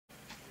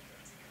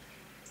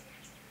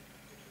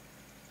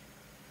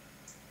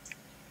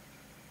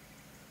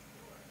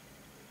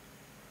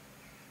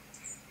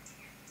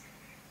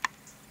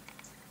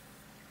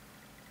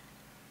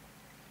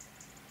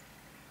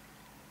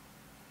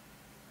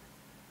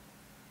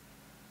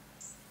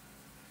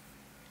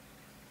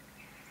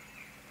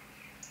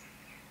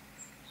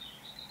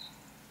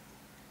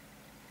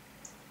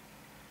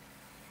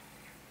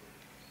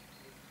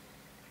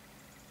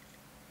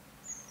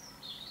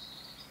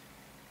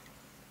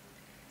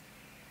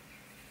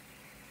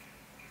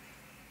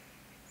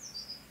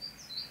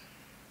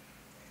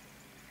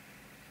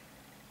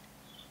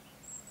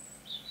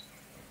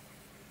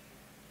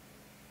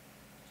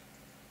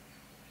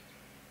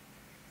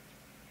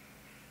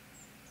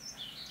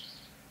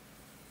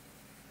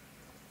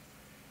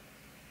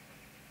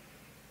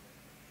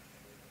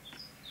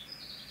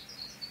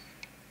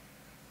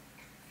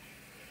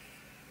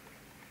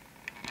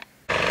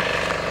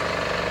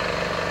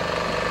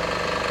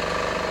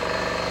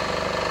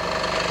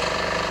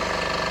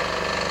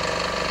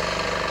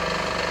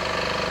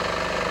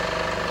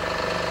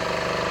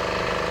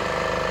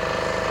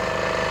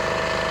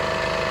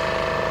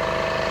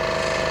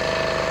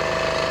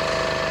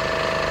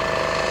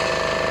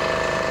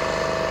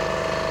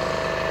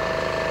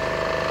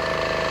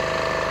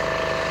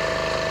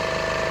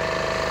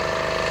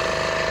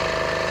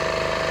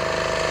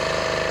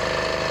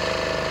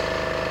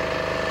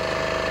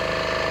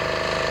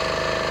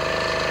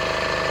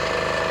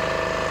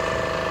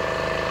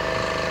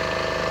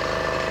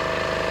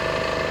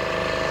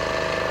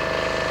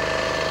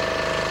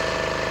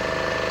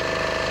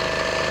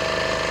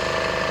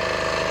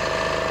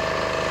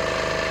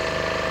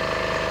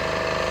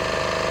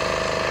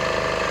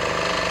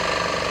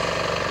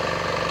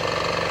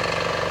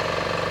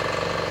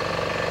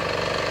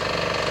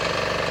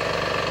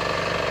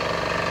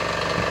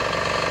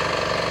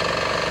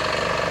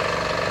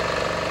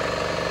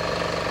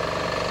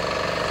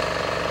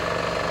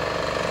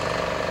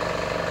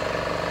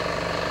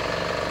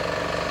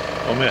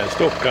De här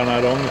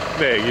stockarna, de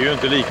väger ju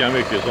inte lika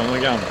mycket som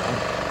de gamla.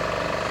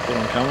 Så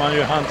de kan man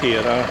ju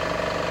hantera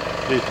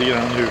lite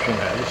grann hur som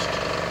helst,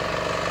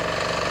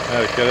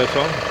 verkar det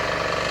som.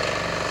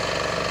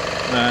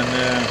 Men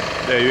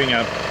det är ju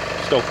inga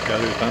stockar,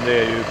 utan det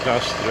är ju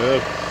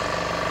plaströr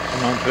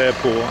som man trär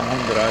på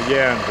andra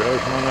järnrör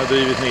som man har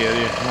drivit ner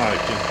i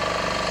marken.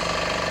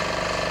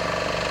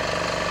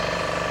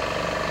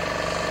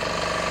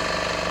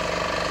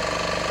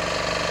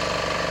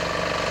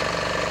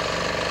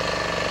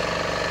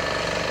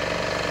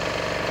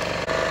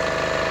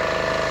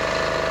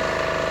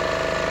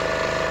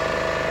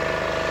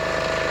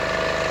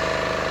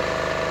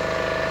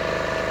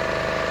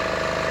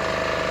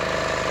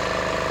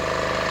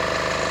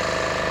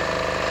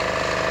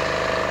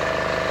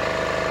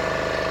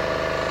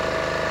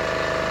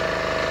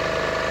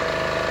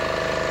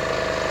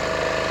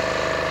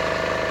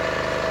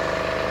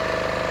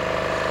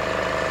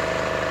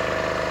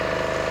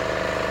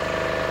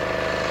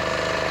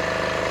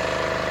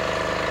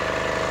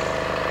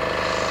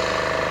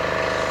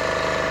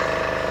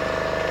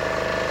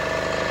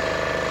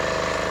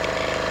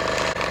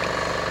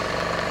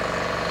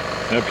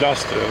 När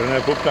plaströren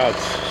är på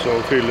plats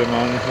så fyller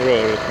man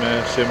röret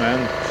med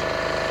cement.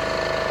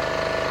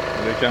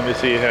 Och det kan vi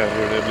se här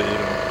hur det blir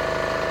då.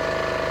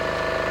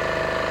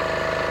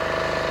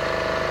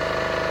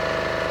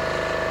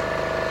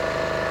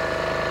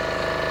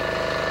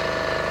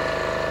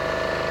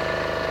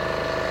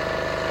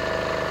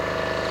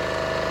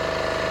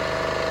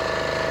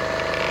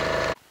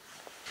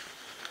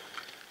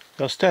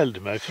 Jag ställde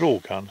mig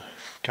frågan,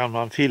 kan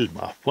man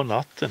filma på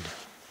natten?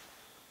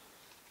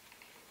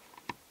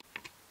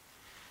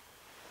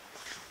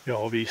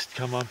 Ja, visst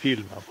kan man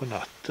filma på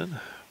natten,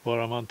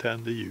 bara man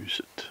tänder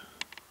ljuset.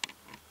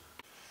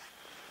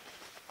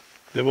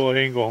 Det var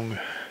en gång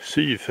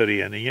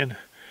syföreningen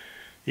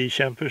i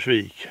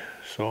Kämpersvik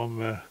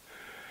som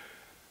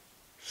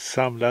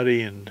samlade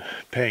in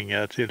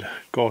pengar till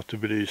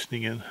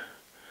gatubelysningen.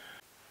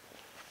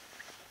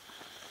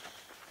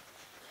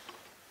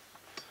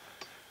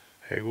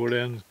 Här går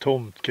det en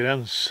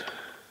tomtgräns,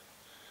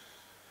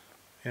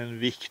 en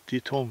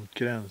viktig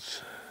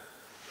tomtgräns.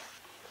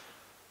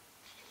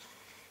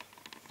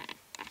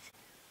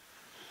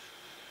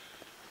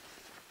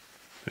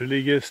 Nu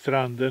ligger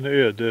stranden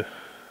öde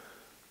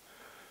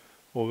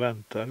och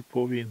väntar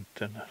på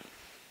vintern.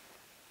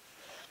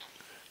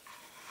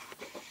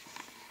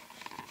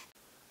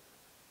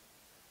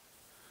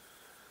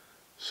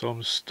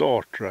 Som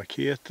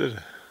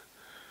startraketer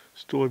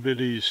står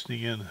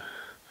belysningen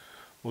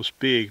och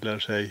speglar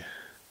sig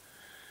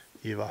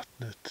i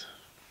vattnet.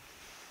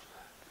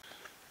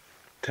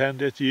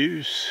 Tänd ett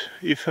ljus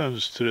i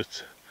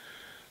fönstret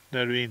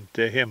när du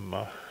inte är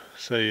hemma,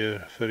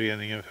 säger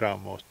föreningen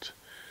framåt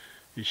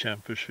i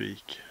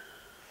Kämpersvik.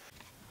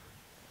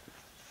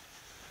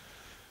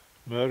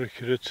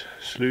 Mörkret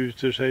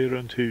sluter sig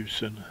runt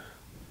husen.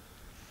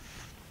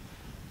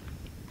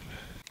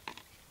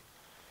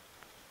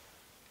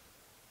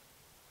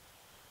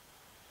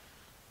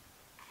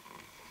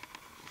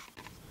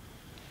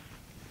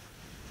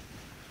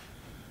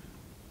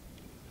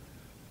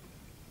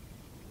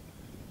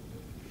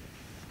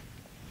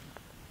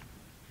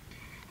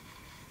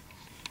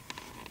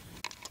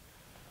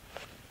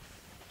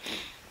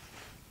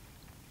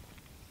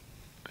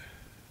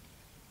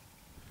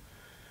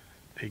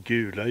 Det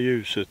gula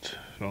ljuset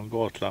från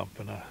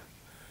gatlamporna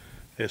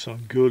är som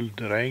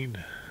guldregn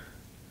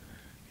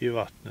i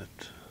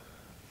vattnet.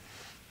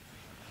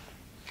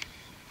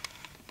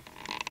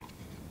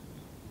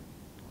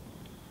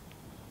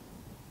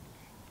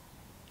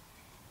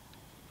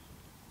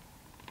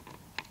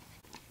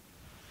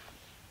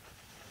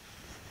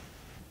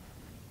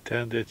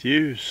 Tänd ett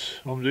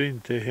ljus om du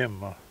inte är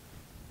hemma.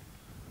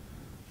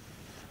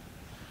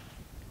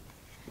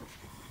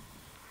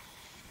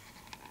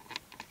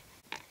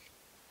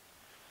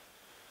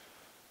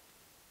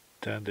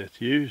 Tänd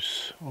ett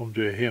ljus om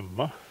du är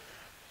hemma.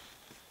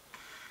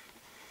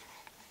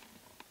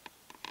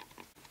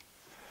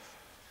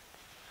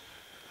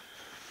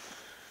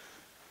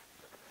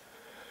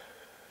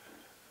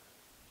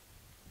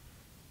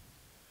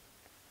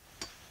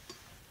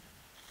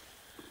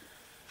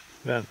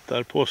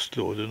 Väntar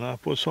postlådorna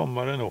på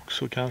sommaren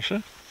också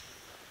kanske?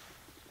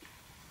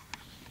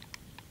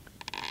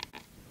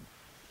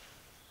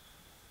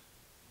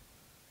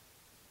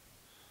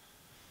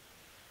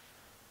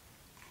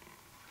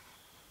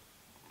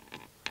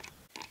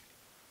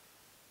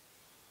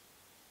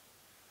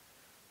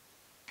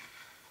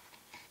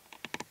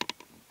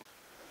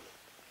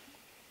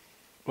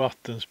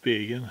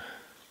 Vattenspegeln,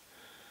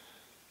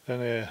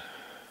 den är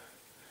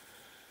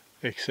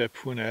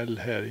exceptionell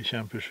här i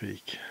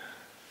Kämpersvik.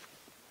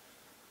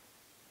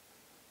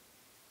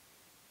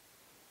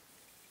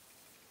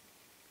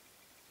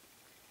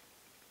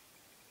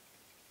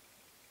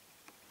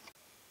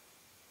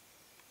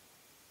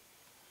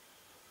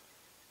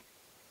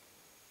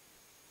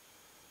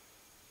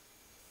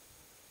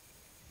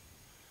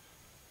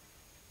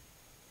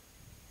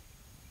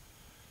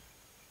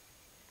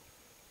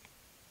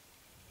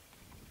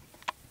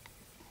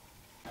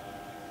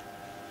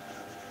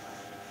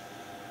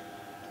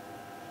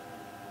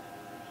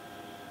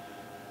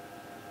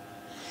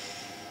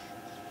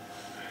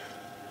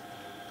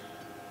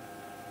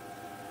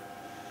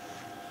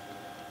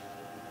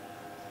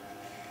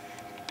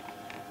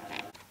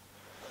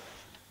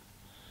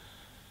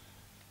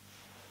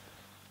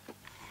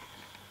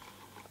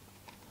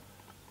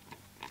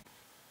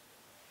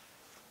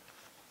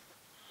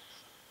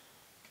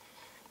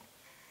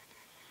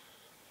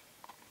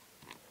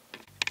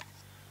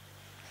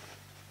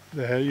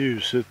 Det här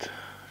ljuset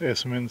är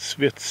som en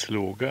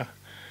svetslåga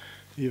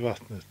i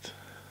vattnet.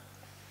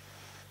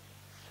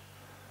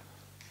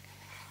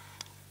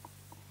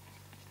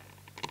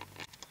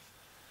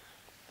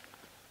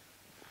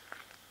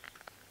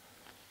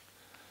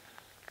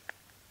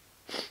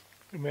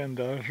 De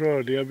enda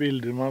rörliga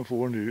bilder man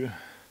får nu,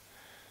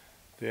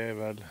 det är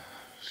väl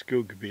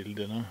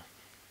skuggbilderna.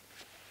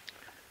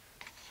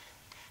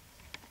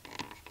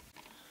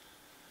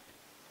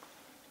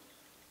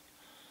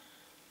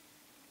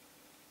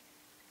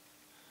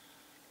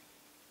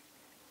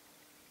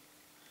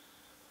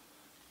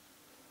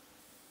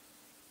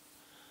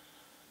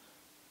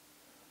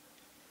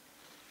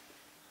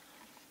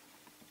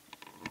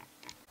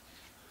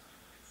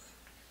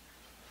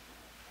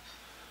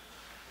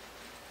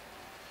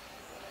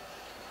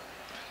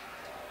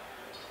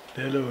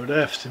 Det är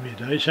lördag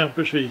eftermiddag i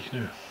Kämpersvik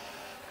nu.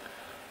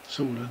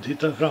 Solen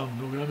tittar fram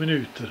några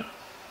minuter.